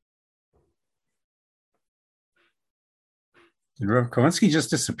 Did Rav Kowinski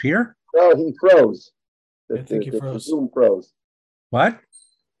just disappear? No, he froze. I think he froze. The Zoom froze. What?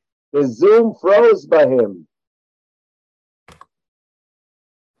 The Zoom froze by him.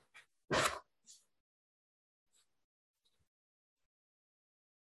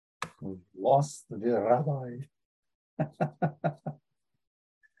 We've lost the dear rabbi.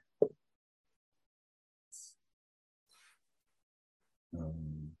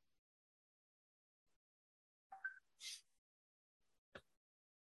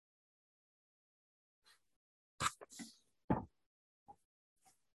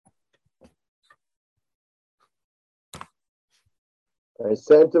 I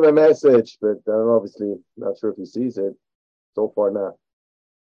sent him a message, but I'm obviously not sure if he sees it. So far, not.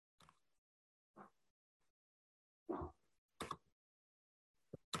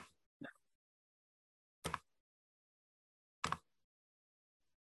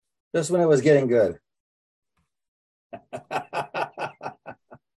 Just when it was getting good.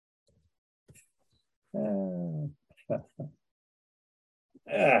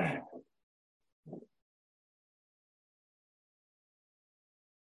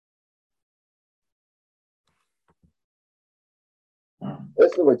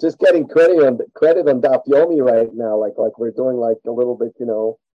 Listen, we're just getting credit on Daf Yomi right now, like we're doing like a little bit,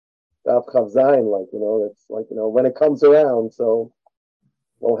 Daf Chavzayin, it's like when it comes around, so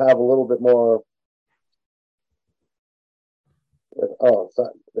we'll have a little bit more. Oh, so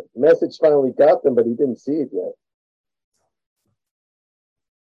the message finally got them, but he didn't see it yet.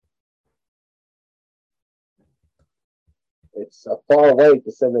 It's a far way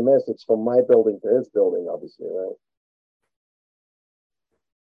to send a message from my building to his building, obviously, right?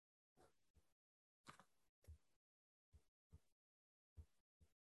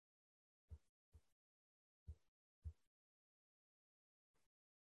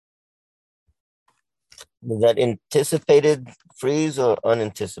 Was that anticipated freeze or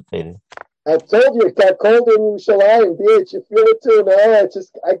unanticipated? I told you it got cold in Yerushalayim, bitch. You feel it too, man.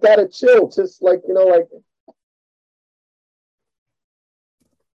 I got to chill, just like I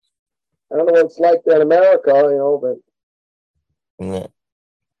don't know what it's like there in America, but Yeah.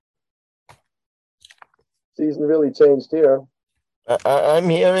 season really changed here. I'm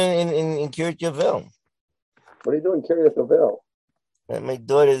here in Kiryat Yovel. What are you doing, Kiryat Yovel? My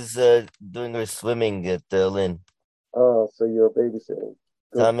daughter's doing her swimming at Lynn. Oh, so you're babysitting.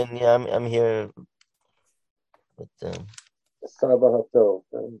 So I'm here with Saba Hatov.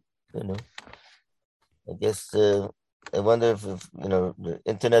 I guess I wonder if the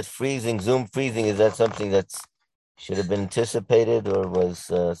internet freezing, Zoom freezing, is that something that should have been anticipated or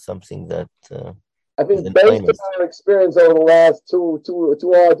was something that I think based on our experience over the last two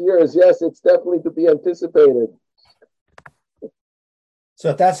odd years, yes, it's definitely to be anticipated. So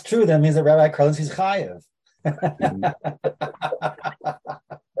if that's true, that means that Rabbi Karlinsky's chayev.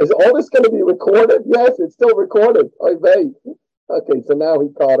 Is all this going to be recorded? Yes, it's still recorded. Okay, so now he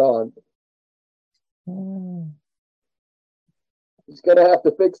caught on. He's going to have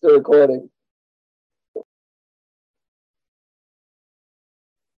to fix the recording.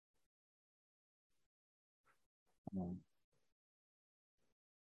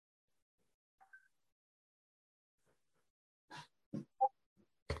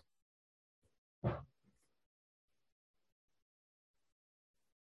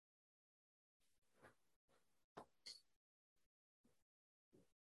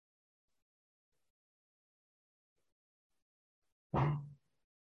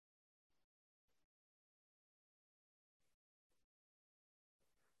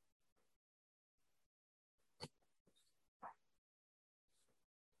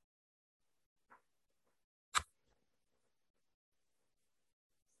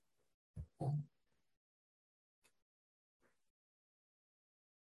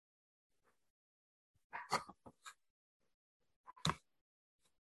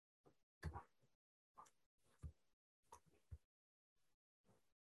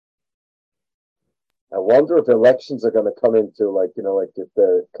 I wonder if elections are going to come into like if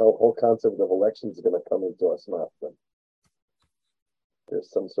the whole concept of elections is going to come into us now.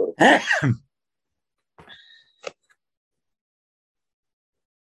 There's some sort of.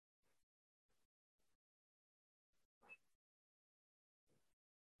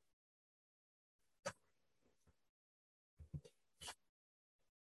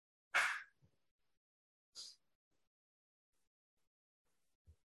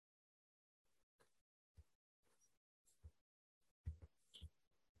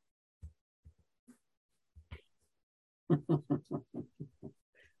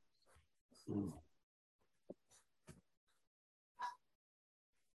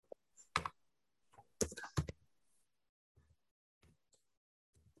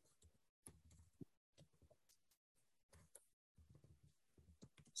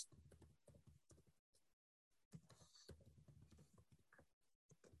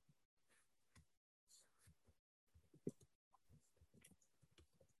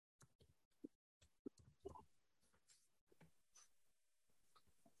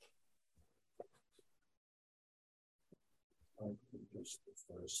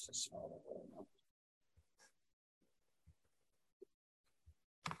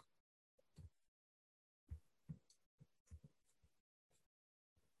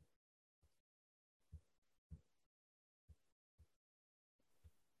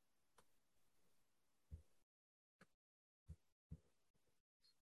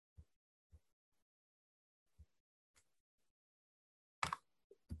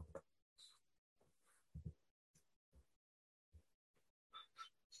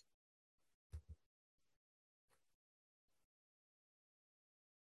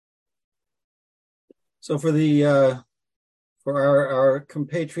 So for our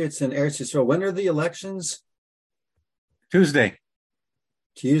compatriots in Eretz Yisrael, when are the elections? Tuesday.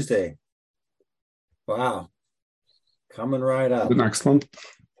 Tuesday. Wow. Coming right up. The next one.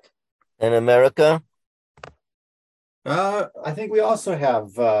 In America? I think we also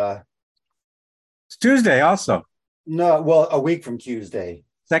have It's Tuesday also. a week from Tuesday.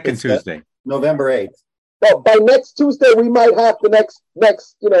 Second It's Tuesday. November 8th. Well, by next Tuesday, we might have the next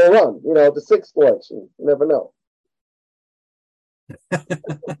run. The sixth election. You never know.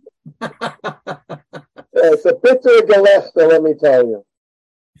 It's a bitter gelächter, let me tell you.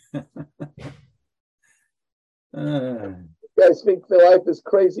 You guys think life is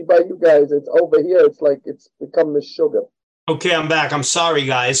crazy by you guys. It's over here. It's like it's become the sugar. Okay, I'm back. I'm sorry,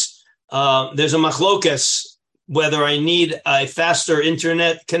 guys. There's a machlokas whether I need a faster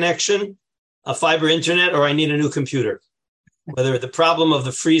internet connection, a fiber internet, or I need a new computer. Whether the problem of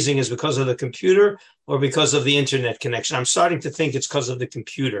the freezing is because of the computer or because of the internet connection. I'm starting to think it's because of the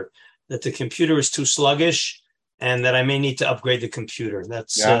computer, that the computer is too sluggish and that I may need to upgrade the computer.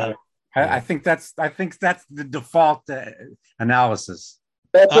 That's I think that's the default analysis.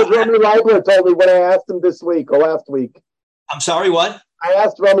 That's what Romy Leibler told me when I asked him this week or last week. I'm sorry, what? I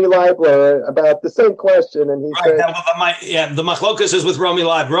asked Romy Leibler about the same question, and he said, the machlokas is with Romy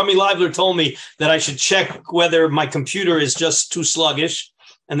Leibler. Romy Leibler told me that I should check whether my computer is just too sluggish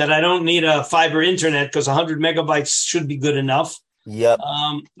and that I don't need a fiber internet because 100 megabytes should be good enough. Yep.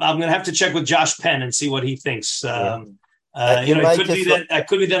 I'm going to have to check with Josh Penn and see what he thinks. It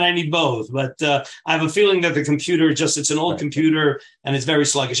could be that I need both, but I have a feeling that the computer it's an old computer and it's very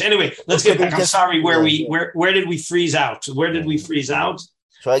sluggish. Anyway, let's get back. I'm sorry. Where did we freeze out? Where did we freeze out?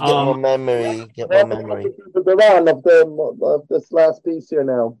 Try to get more memory. The run of this last piece here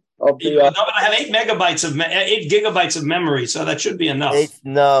now. No, but I have 8 gigabytes of memory, so that should be enough.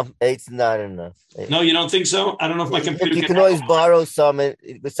 8's not enough. 8. No, you don't think so? I don't know if my computer. You can always borrow some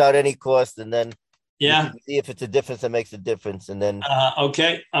without any cost, and then. Yeah. See if it's a difference that makes a difference, and then.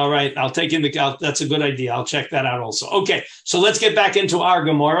 Okay. All right. I'll take in that's a good idea. I'll check that out also. Okay. So let's get back into our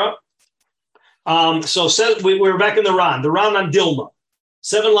Gemara. We're back in the Ran on Dilma.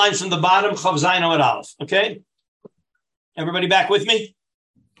 7 lines from the bottom. Chav Zayin Amud Aleph. Okay. Everybody back with me?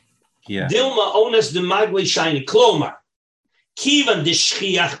 Yeah. Dilma ones de magli shiny klomar. Kivan de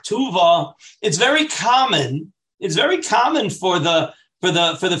shchiach tuva. It's very common. It's very common for the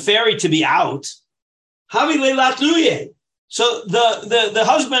fairy to be out. So the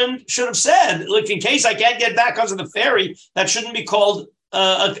husband should have said, look, in case I can't get back because of the ferry, that shouldn't be called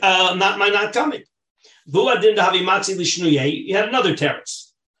not coming. He had another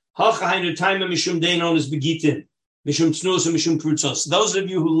terrace. Those of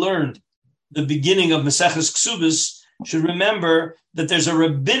you who learned the beginning of Maseches Ksubas should remember that there's a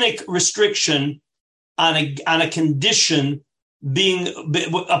rabbinic restriction on a condition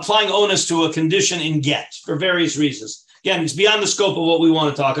applying onus to a condition in get for various reasons. Again, it's beyond the scope of what we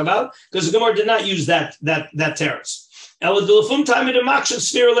want to talk about because the Gemara did not use that terrace. Obviously,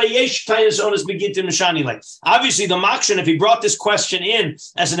 the Makshan, if he brought this question in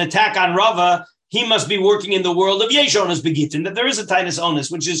as an attack on Rava, he must be working in the world of Yesh Onas Begitin, that there is a Tainus Onus,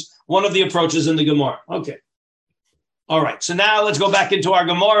 which is one of the approaches in the Gemara. Okay. All right. So now let's go back into our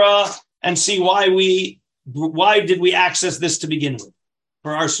Gemara and see why did we access this to begin with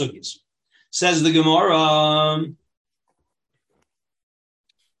for our sugis? Says the Gemara,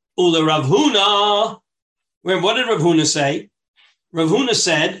 Ula Rav Huna. What did Rav Huna say? Rav Huna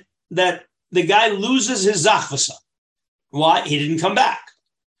said that the guy loses his zachvasa. Why? He didn't come back.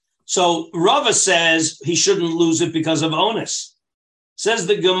 So Rava says he shouldn't lose it because of onus. Says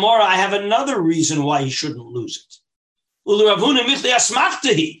the Gemara, I have another reason why he shouldn't lose it. Ula Rav Huna michli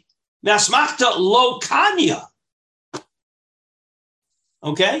asmachtahi. Asmachta lo kanya.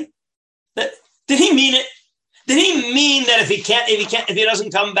 Okay? Did he mean it? Did he mean that if he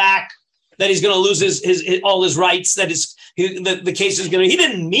doesn't come back, that he's going to lose his all his rights? That the case is going to. He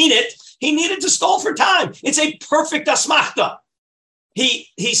didn't mean it. He needed to stall for time. It's a perfect asmachta.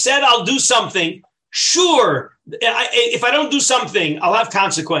 He said, "I'll do something. Sure, if I don't do something, I'll have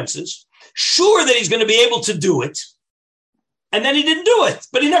consequences. Sure that he's going to be able to do it, and then he didn't do it,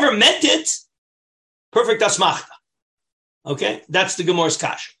 but he never meant it. Perfect asmachta. Okay, that's the Gemara's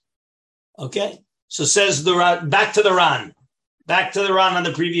kasha. Okay, so says back to the Ran on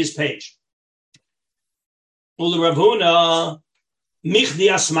the previous page. Ula Rav Huna michdi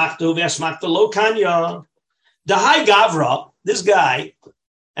asmachta ve'asmachta lo kanya. The high Gavra, this guy,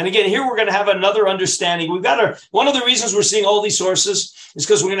 and again here we're going to have another understanding. We've got one of the reasons we're seeing all these sources is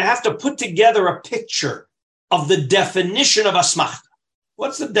because we're going to have to put together a picture of the definition of asmachta.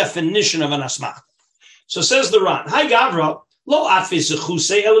 What's the definition of an asmachta? So says the Ran, Hi Gavra, lo afis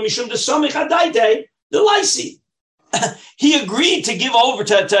chuse ela mishum desamich adaite the Laisi. He agreed to give over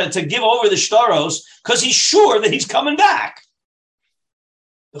to give over the shtaros because he's sure that he's coming back.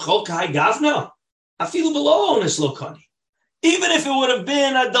 The chol kai gavna, I feel below on this lokani. Even if it would have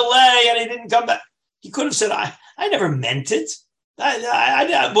been a delay and he didn't come back, he could have said, "I never meant it.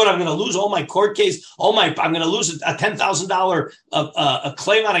 What I'm going to lose all my court case, I'm going to lose a $10,000 a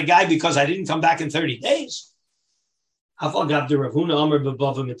claim on a guy because I didn't come back in 30 days." Hafal gavda Ravuna Amar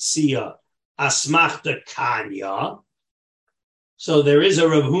b'bava mitzia asmachta kanya. So there is a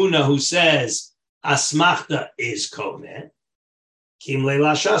Rav Huna who says asmachta is kone. Kim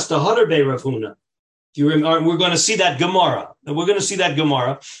leilashas the Hadarbe Rav Huna. We're going to see that Gemara. We're going to see that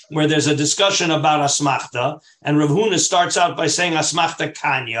Gemara where there's a discussion about asmachta, and Rav Huna starts out by saying asmachta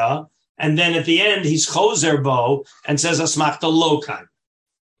kanya, and then at the end he's chozer bo and says asmachta lo kanya.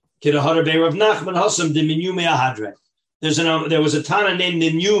 Kida Hadarbe Rav Nachman Hasam de Minyume Ahadre. There was a Tana named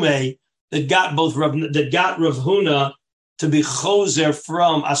Minyume that got Rav Huna to be chozer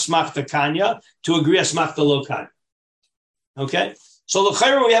from asmachta kanya to agree asmachta lo kanya. Okay, so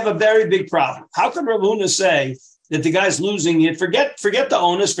l'chayra we have a very big problem. How can Rav Huna say that the guy's losing it? Forget the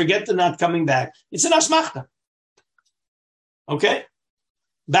onus, forget the not coming back. It's an asmachta. Okay,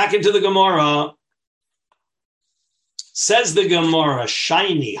 back into the Gemara. Says the Gemara,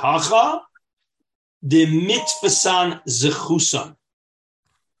 shiny hacha de mitfasan zechusan.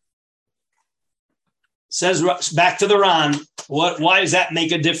 Says back to the Ran. Why does that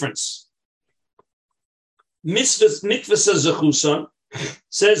make a difference? Mitvasa zechusan,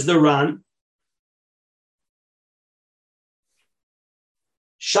 says the Ran.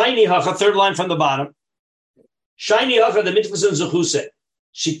 Shiny hacha, third line from the bottom. Shiny hacha the mitvasa zechuse.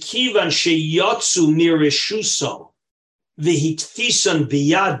 Shekivan sheyatsu mirishuso v'hitfisan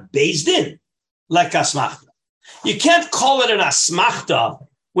biyad bezdin like asmachta. You can't call it an asmachta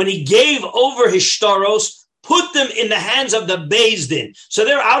when he gave over his shtaros, put them in the hands of the bezdin, so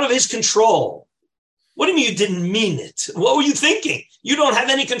they're out of his control. What do you mean you didn't mean it? What were you thinking? You don't have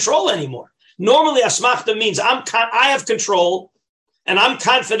any control anymore. Normally, asmachta means I have control, and I'm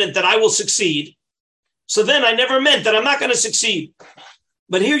confident that I will succeed. So then I never meant that I'm not going to succeed.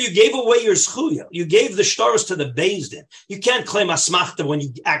 But here you gave away your schuya. You gave the shtaros to the bezdin. You can't claim asmachta when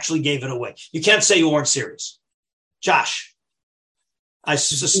you actually gave it away. You can't say you weren't serious. Josh, I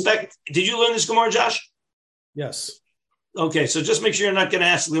suspect, did you learn this Gemara, Josh? Yes. Okay, so just make sure you're not going to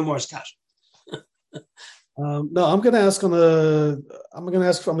ask the Gemara's kasha. No, I'm going to ask from the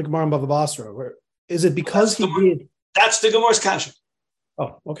Gemara in Bava Basra. Where is it because he did? That's the Gemara's kasha.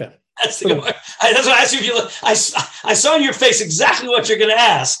 Oh, okay. That's the Gemara. That's what I asked you. If you look, I saw in your face exactly what you're going to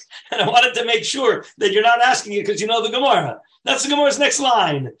ask, and I wanted to make sure that you're not asking it because you know the Gemara. That's the Gemara's next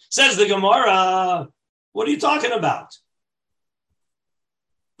line. Says the Gemara. What are you talking about?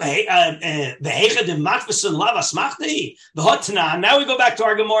 Now we go back to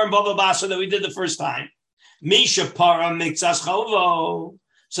our Gemara in Bava Basra that we did the first time. Misha para mixas chovo.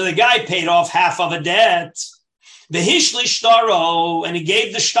 So the guy paid off half of a debt. The hishlish staro, and he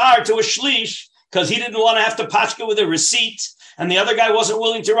gave the star to a shlish because he didn't want to have to pachka with a receipt, and the other guy wasn't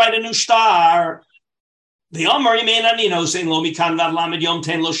willing to write a new star. The Amar Imenanino saying lo mikan vad lamed yom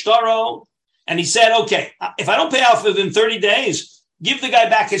ten lo staro, and he said, okay, if I don't pay off within 30 days, give the guy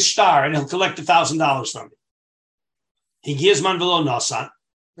back his star, and he'll collect $1,000 from me. He gives man velo nasan.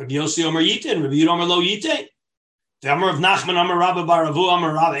 Rabbi Yossi Omer Yite and Rabbi Yud Omer Lo Yite. The Amar of Nachman Amar Rabba Baravu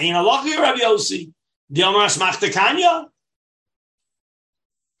Amar Rabba Ein Alochi Rabbi Yossi. The Amar Asmachta Kanya.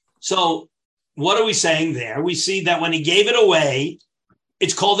 So what are we saying there? We see that when he gave it away,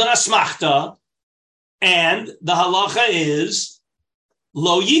 it's called an Asmachta, and the halacha is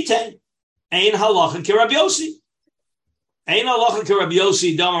Lo Yite. Ein halacha ki Rabbi Yossi. Ein halacha ki Rabbi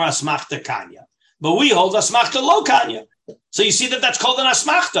Yossi Damar Asmachta Kanya. But we hold Asmachta Lo Kanya. So you see that that's called an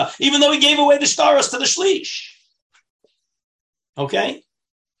Asmachta, even though he gave away the staros to the Shlish. Okay?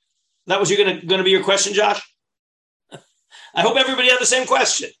 That was going to be your question, Josh? I hope everybody had the same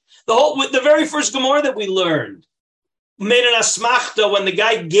question. The very first Gemara that we learned made an Asmachta when the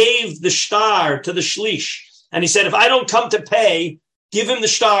guy gave the star to the Shlish. And he said, if I don't come to pay, give him the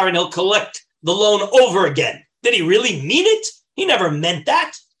star and he'll collect the loan over again. Did he really mean it? He never meant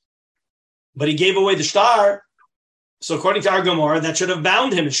that. But he gave away the star. So according to our Gemara, that should have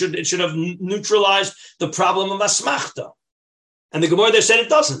bound him. It should have neutralized the problem of Asmachta. And the Gemara there said it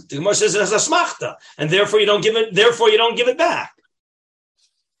doesn't. The Gemara says it has Asmachta. And therefore you don't give it back.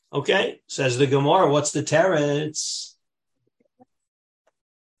 Okay? Says the Gemara, what's the teretz?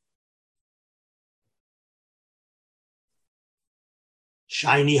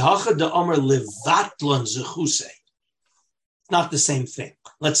 Shiny hacha de omer levatlon zechuse. Not the same thing.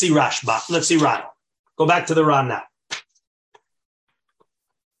 Let's see Rashba. Let's see Ran. Go back to the Ran now.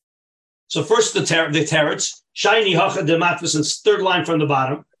 So first the teretz. Shiny hacha de matvasin's third line from the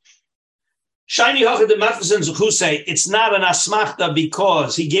bottom. Shiny hacha de matvasin's zechuse. It's not an asmachta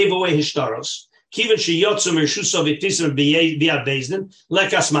because he gave away his shtaros. Kivan sheyotzum ershuso v'tisim b'yad bezdin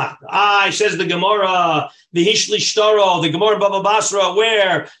lekasmachta. Says the Gemara, the hishli shtaro, the Gemara Baba Basra,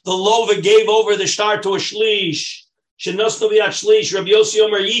 where the lova gave over the shtar to a shlish. Shenosno b'yad shlish. Rabbi Yossi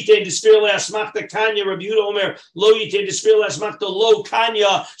Omer yite disfir le'asmachta kanya. Rabbi Yehuda Omer lo yite disfir le'asmachta lo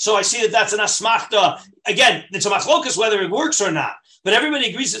kanya. So I see that that's an asmachta. Again, it's a machlokas whether it works or not. But everybody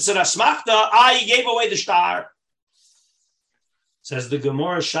agrees it's an asmachta. He gave away the shtar. Says the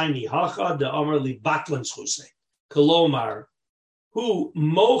Gemara, Shiny Hacha de Amar li Batlan Schuse. Kolomar, who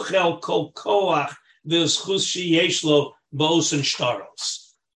mochel kol koach v'schus sheyeshlo ba'osen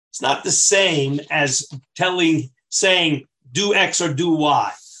shtaros. It's not the same as saying do X or do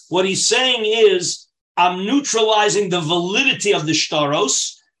Y. What he's saying is, I'm neutralizing the validity of the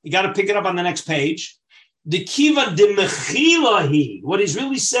shtaros. You got to pick it up on the next page. The kiva de mechilahi. What he's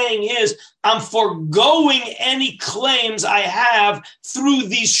really saying is, I'm foregoing any claims I have through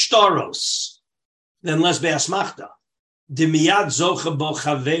these shtaros. Then les be'asmachta. De miyad zocha bo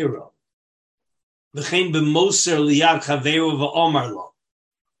chavero. V'chein b'moser liyad chavero v'omar lo.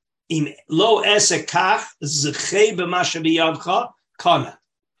 Im lo esekach zechei b'masha b'yadcha kana.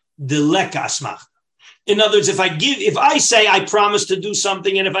 De leka asmachta. In other words, if I say I promise to do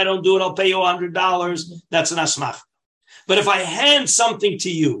something, and if I don't do it, I'll pay you $100, that's an asmach. But if I hand something to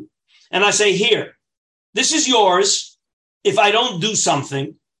you, and I say, here, this is yours, if I don't do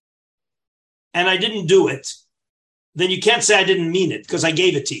something, and I didn't do it, then you can't say I didn't mean it, because I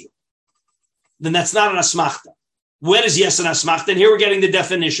gave it to you. Then that's not an asmachta. When is yes an asmachta? And here we're getting the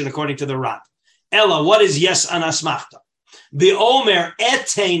definition according to the Ran. Ella, what is yes an asmachta? Be'omer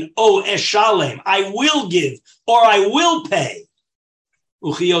etain o eshalem. I will give or I will pay.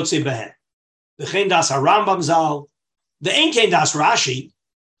 Uchiyotze behen. V'chein das Harambam zal. The Ein das Rashi.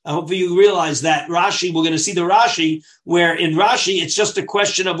 I hope you realize that Rashi, we're going to see the Rashi, where in Rashi, it's just a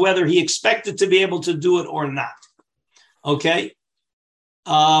question of whether he expected to be able to do it or not. Okay?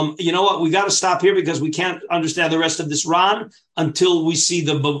 You know what? We got to stop here because we can't understand the rest of this Ran until we see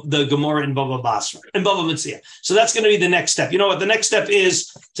the Gemara in Bava Basra, in Bava Metzia. So that's going to be the next step. You know what? The next step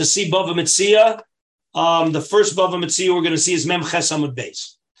is to see Bava Metzia. The first Bava Metzia we're going to see is Mem Ches Amud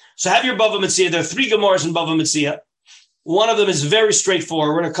Beis. So have your Bava Metzia. There are 3 Gemaras in Bava Metzia. One of them is very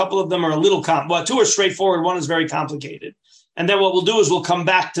straightforward. A couple of them are a little 2 are straightforward. One is very complicated. And then what we'll do is we'll come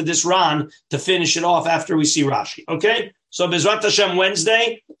back to this Ran to finish it off after we see Rashi. Okay? So Bezrat Hashem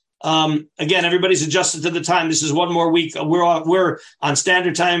Wednesday. Again, everybody's adjusted to the time. This is one more week. We're on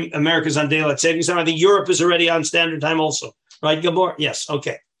standard time. America's on daylight savings time. I think Europe is already on standard time also. Right, Gabor? Yes.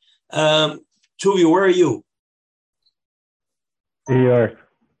 Okay. 2 of you, where are you? New York.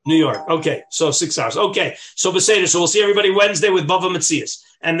 New York. Okay. So 6 hours. Okay. So Beseder. So we'll see everybody Wednesday with Bava Metzias.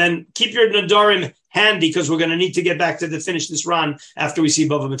 And then keep your Nadarim handy because we're going to need to get back to finish this run after we see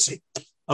Bava Metzia.